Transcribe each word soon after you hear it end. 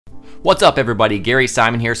What's up everybody, Gary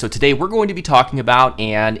Simon here. So today we're going to be talking about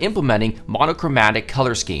and implementing monochromatic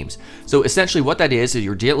color schemes. So essentially what that is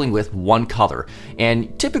you're dealing with one color.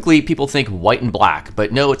 And typically people think white and black,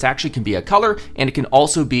 but no, it actually can be a color and it can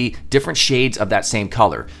also be different shades of that same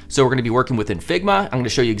color. So we're going to be working within Figma. I'm going to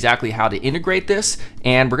show you exactly how to integrate this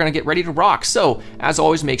and we're going to get ready to rock. So as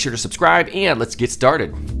always, make sure to subscribe and let's get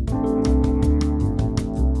started.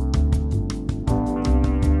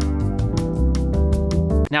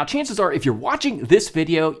 Now, chances are if you're watching this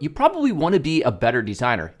video, you probably want to be a better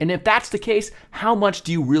designer. And if that's the case, how much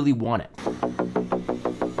do you really want it?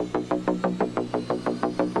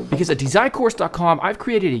 Because at DesignCourse.com, I've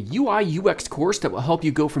created a UI UX course that will help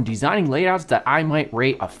you go from designing layouts that I might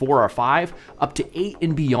rate a 4 or 5 up to 8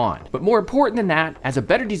 and beyond. But more important than that, as a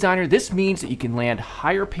better designer, this means that you can land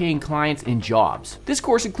higher paying clients and jobs. This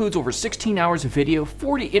course includes over 16 hours of video,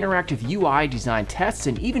 40 interactive UI design tests,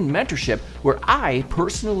 and even mentorship where I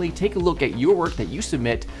personally take a look at your work that you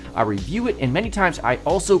submit, I review it, and many times I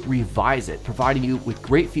also revise it, providing you with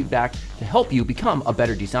great feedback to help you become a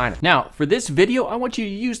better designer. Now, for this video, I want you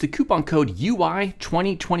to use the coupon code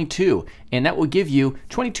UI2022, and that will give you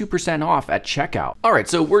 22% off at checkout. All right,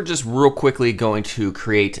 so we're just real quickly going to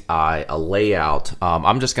create a layout.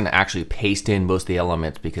 I'm just gonna actually paste in most of the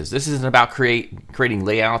elements because this isn't about creating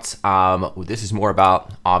layouts. This is more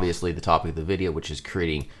about, obviously, the topic of the video, which is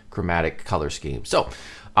creating chromatic color schemes. So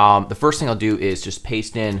the first thing I'll do is just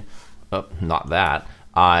paste in, a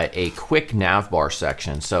quick navbar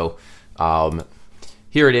section. So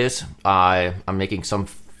here it is. I'm making some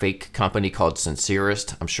fake company called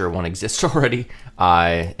Sincerest. I'm sure one exists already.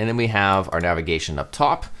 And then we have our navigation up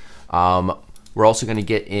top. We're also going to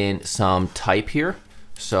get in some type here.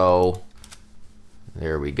 So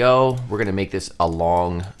there we go. We're going to make this a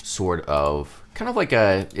long sort of, kind of like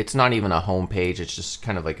a, it's not even a home page. It's just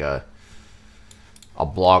kind of like a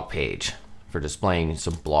blog page for displaying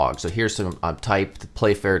some blogs. So here's some type,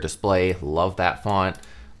 Playfair display. Love that font.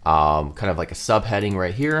 Kind of like a subheading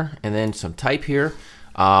right here, and then some type here.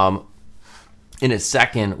 In a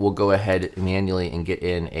second, we'll go ahead manually and get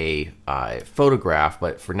in a photograph,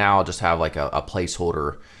 but for now, I'll just have like a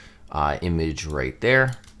placeholder image right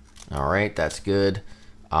there. All right, that's good.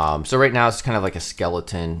 So right now, it's kind of like a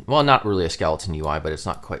skeleton. Well, not really a skeleton UI, but it's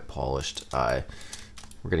not quite polished. We're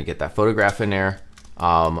gonna get that photograph in there.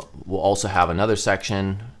 We'll also have another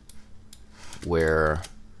section where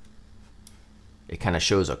it kind of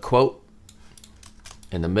shows a quote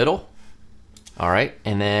in the middle. All right,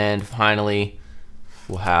 and then finally,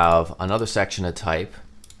 we'll have another section of type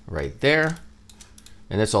right there.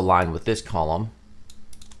 And this will align with this column.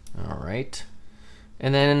 All right.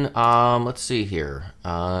 And then let's see here.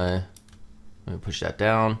 Let me push that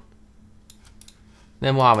down.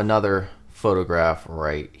 Then we'll have another photograph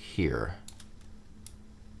right here.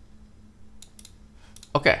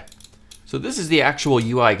 Okay. So this is the actual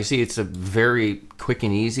UI. You can see it's a very quick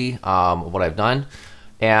and easy what I've done.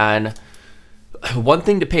 And one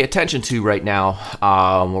thing to pay attention to right now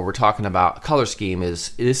when we're talking about color scheme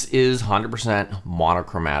is this is 100%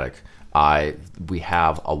 monochromatic. We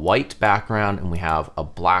have a white background and we have a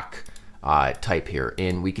black type here.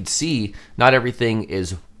 And we can see not everything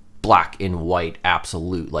is black and white,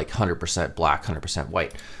 absolute, like 100% black, 100%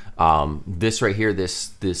 white. This right here,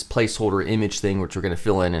 this placeholder image thing, which we're going to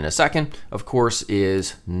fill in a second, of course,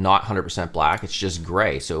 is not 100% black. It's just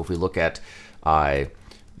gray. So if we look at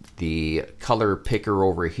the color picker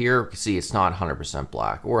over here, you can see it's not 100%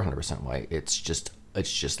 black or 100% white. It's just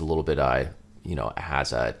a little bit, you know, it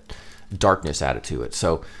has a darkness added to it.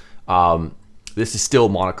 So this is still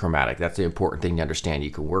monochromatic. That's the important thing to understand.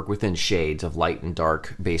 You can work within shades of light and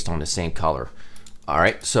dark based on the same color. All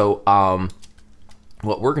right. So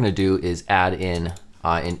what we're going to do is add in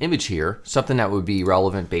an image here, something that would be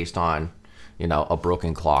relevant based on, you know, a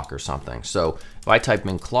broken clock or something. So if I type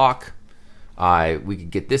in clock, we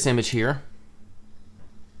could get this image here.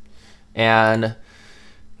 And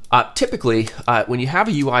typically, when you have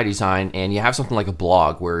a UI design and you have something like a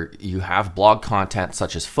blog where you have blog content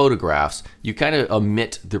such as photographs, you kind of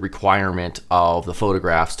omit the requirement of the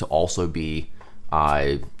photographs to also be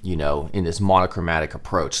you know, in this monochromatic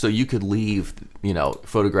approach. So you could leave, you know,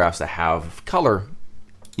 photographs that have color,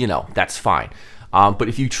 you know, that's fine. But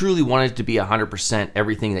if you truly wanted it to be 100%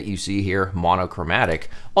 everything that you see here monochromatic,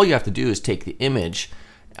 all you have to do is take the image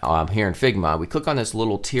here in Figma. We click on this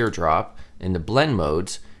little teardrop in the blend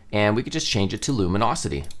modes, and we could just change it to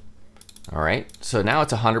luminosity. All right, so now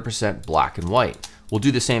it's 100% black and white. We'll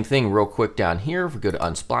do the same thing real quick down here. If we go to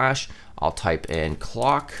Unsplash, I'll type in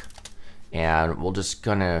clock, and we're just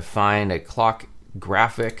gonna find a clock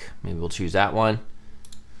graphic. Maybe we'll choose that one.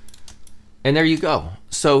 And there you go.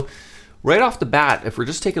 So right off the bat, if we're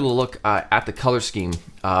just taking a look at the color scheme,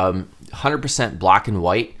 100% black and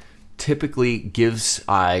white typically gives,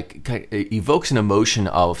 evokes an emotion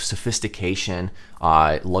of sophistication,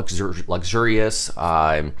 luxurious,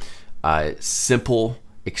 simple,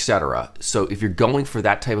 etc. So if you're going for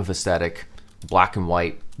that type of aesthetic, black and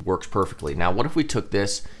white works perfectly. Now, what if we took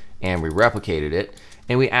this and we replicated it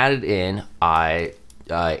and we added in a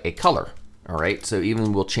color? All right, so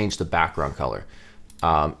even we'll change the background color.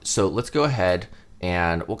 So let's go ahead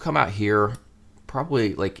and we'll come out here,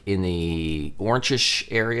 probably like in the orangish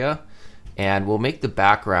area, and we'll make the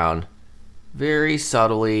background very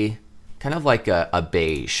subtly, kind of like a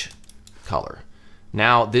beige color.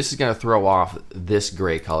 Now this is gonna throw off this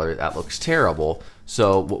gray color. That looks terrible.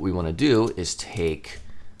 So what we wanna do is take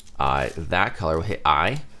that color, we'll hit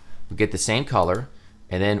I, we get the same color,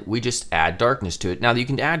 and then we just add darkness to it. Now you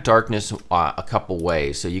can add darkness a couple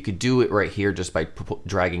ways. So you could do it right here just by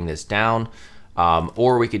dragging this down,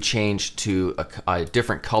 or we could change to a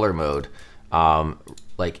different color mode,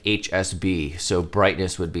 like HSB. So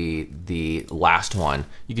brightness would be the last one.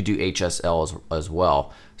 You could do HSL as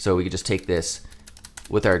well. So we could just take this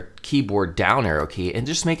with our keyboard down arrow key and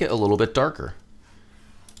just make it a little bit darker.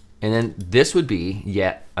 And then this would be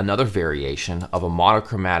yet another variation of a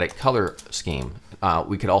monochromatic color scheme.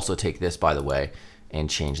 We could also take this, by the way, and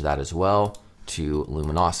change that as well to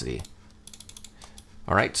luminosity.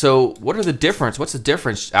 All right, so what's the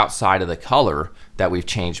difference outside of the color that we've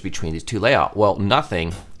changed between these two layouts? Well,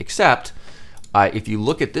 nothing, except if you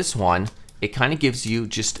look at this one, it kind of gives you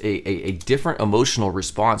just a different emotional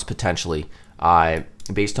response potentially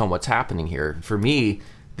based on what's happening here. For me,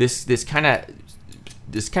 this kind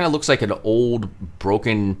of looks like an old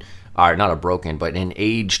broken, not a broken, but an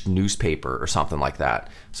aged newspaper or something like that.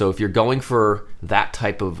 So if you're going for that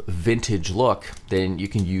type of vintage look, then you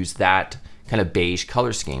can use that kind of beige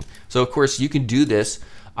color scheme. So of course you can do this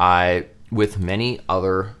with many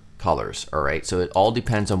other colors. All right, so it all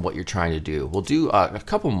depends on what you're trying to do. We'll do a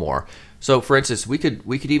couple more. So for instance, we could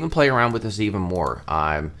even play around with this even more.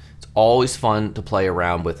 It's always fun to play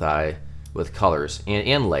around with colors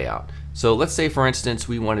and layout. So let's say, for instance,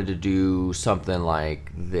 we wanted to do something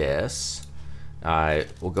like this.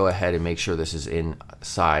 We'll go ahead and make sure this is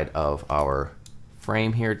inside of our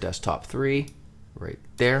frame here, desktop 3, right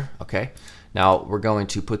there. Okay. Now we're going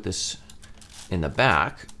to put this in the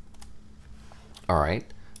back. All right.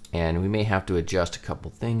 And we may have to adjust a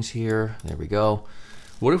couple things here. There we go.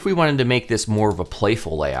 What if we wanted to make this more of a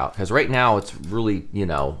playful layout? Because right now it's really,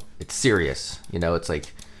 it's serious. It's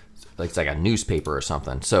like a newspaper or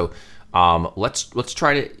something. So let's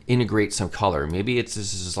try to integrate some color. Maybe this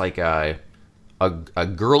is like a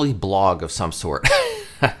girly blog of some sort.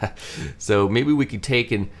 So maybe we could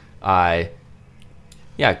take and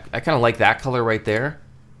yeah, I kind of like that color right there.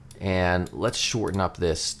 And let's shorten up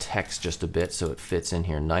this text just a bit so it fits in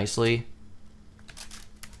here nicely.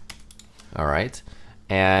 All right.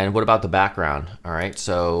 And what about the background? All right,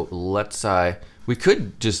 so let's, we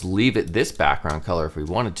could just leave it this background color if we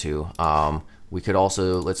wanted to. We could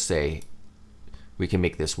also, let's say, we can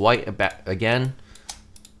make this white again.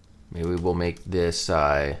 Maybe we'll make this,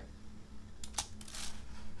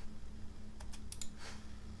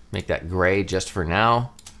 make that gray just for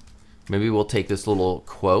now. Maybe we'll take this little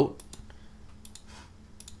quote.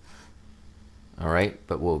 All right,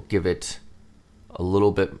 but we'll give it a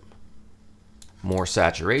little bit more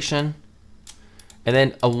saturation. And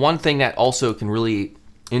then one thing that also can really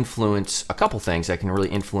influence, a couple things that can really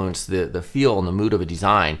influence the feel and the mood of a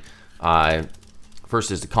design.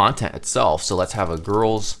 First is the content itself. So let's have a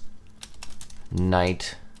girls'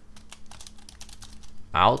 night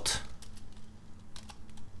out.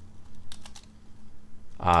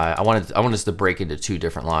 I wanted us to break into 2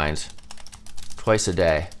 different lines, twice a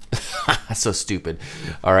day. That's so stupid.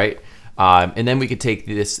 All right. And then we could take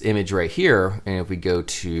this image right here, and if we go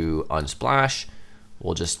to Unsplash,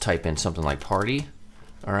 we'll just type in something like party.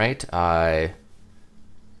 All right.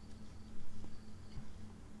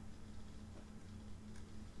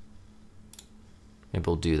 Maybe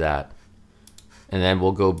we'll do that. And then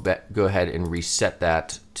we'll go ahead and reset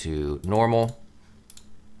that to normal.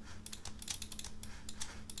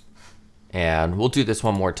 And we'll do this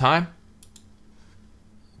one more time.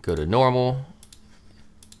 Go to normal.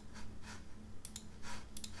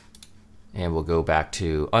 And we'll go back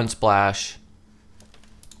to Unsplash.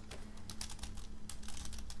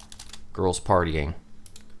 Girls partying.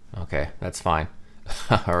 Okay, that's fine.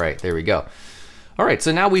 All right, there we go. All right,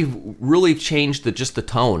 so now we've really changed just the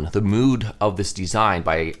tone, the mood of this design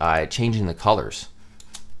by changing the colors.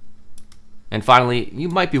 And finally, you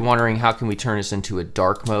might be wondering, how can we turn this into a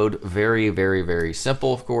dark mode? Very, very, very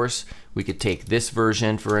simple, of course. We could take this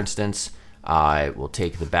version, for instance. I will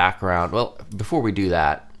take the background. Well, before we do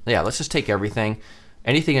that, yeah, let's just take everything.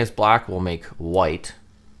 Anything that's black we'll make white.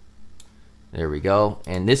 There we go.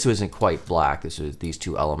 And this wasn't quite black. These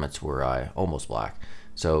two elements were almost black.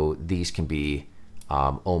 So these can be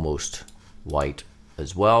almost white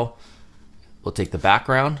as well. We'll take the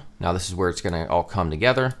background. Now this is where it's gonna all come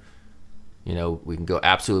together. You know, we can go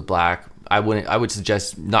absolute black. I would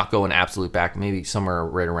suggest not going absolute black, maybe somewhere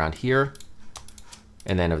right around here.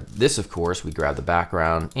 And then this, of course, we grab the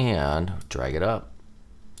background and drag it up.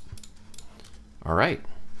 All right.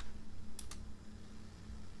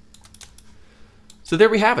 So there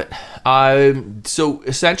we have it. So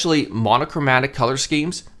essentially, monochromatic color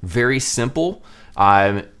schemes, very simple.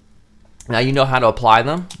 Now you know how to apply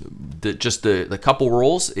them. Just the couple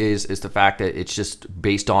rules is the fact that it's just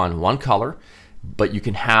based on one color, but you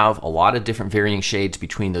can have a lot of different varying shades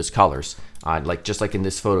between those colors, just like in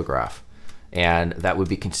this photograph. And that would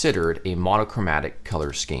be considered a monochromatic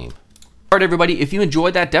color scheme. All right, everybody, if you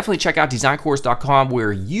enjoyed that, definitely check out DesignCourse.com,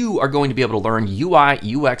 where you are going to be able to learn UI,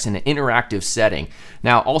 UX in an interactive setting.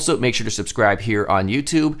 Now, also make sure to subscribe here on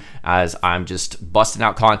YouTube, as I'm just busting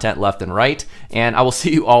out content left and right, and I will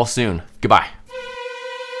see you all soon. Goodbye.